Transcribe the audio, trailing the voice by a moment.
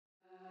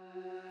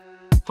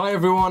Hi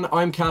everyone,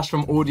 I'm Cash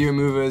from Audio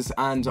Movers,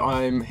 and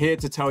I'm here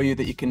to tell you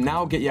that you can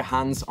now get your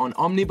hands on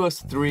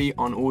Omnibus 3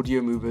 on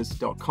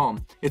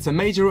audiomovers.com. It's a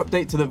major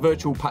update to the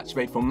virtual patch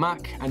bay for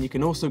Mac, and you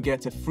can also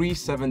get a free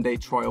 7-day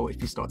trial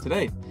if you start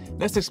today.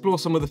 Let's explore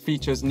some of the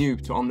features new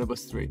to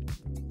Omnibus 3.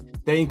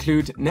 They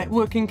include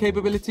networking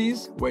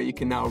capabilities, where you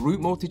can now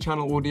route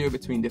multi-channel audio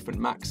between different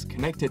Macs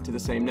connected to the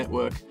same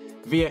network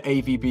via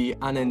AVB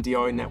and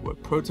NDI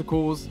network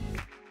protocols.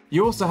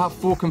 You also have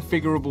 4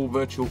 configurable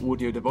virtual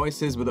audio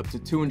devices with up to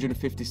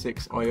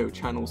 256 I/O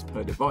channels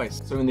per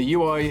device. So in the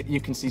UI, you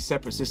can see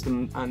separate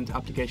system and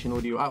application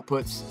audio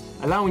outputs,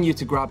 allowing you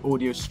to grab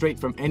audio straight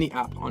from any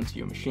app onto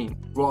your machine,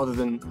 rather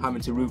than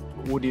having to route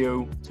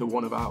audio to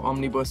one of our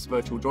Omnibus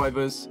virtual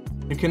drivers.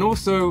 You can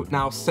also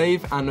now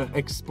save and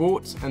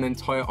export an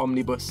entire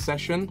Omnibus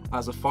session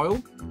as a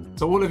file.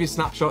 So all of your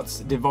snapshots,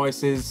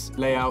 devices,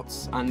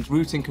 layouts, and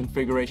routing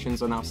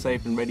configurations are now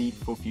saved and ready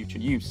for future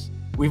use.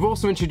 We've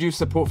also introduced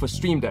support for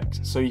Stream Deck,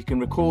 so you can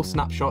recall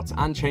snapshots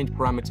and change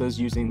parameters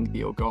using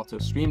the Elgato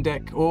Stream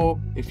Deck, or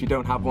if you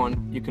don't have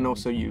one, you can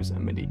also use a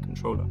MIDI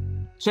controller.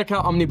 Check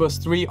out Omnibus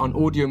 3 on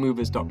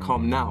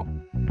audiomovers.com now.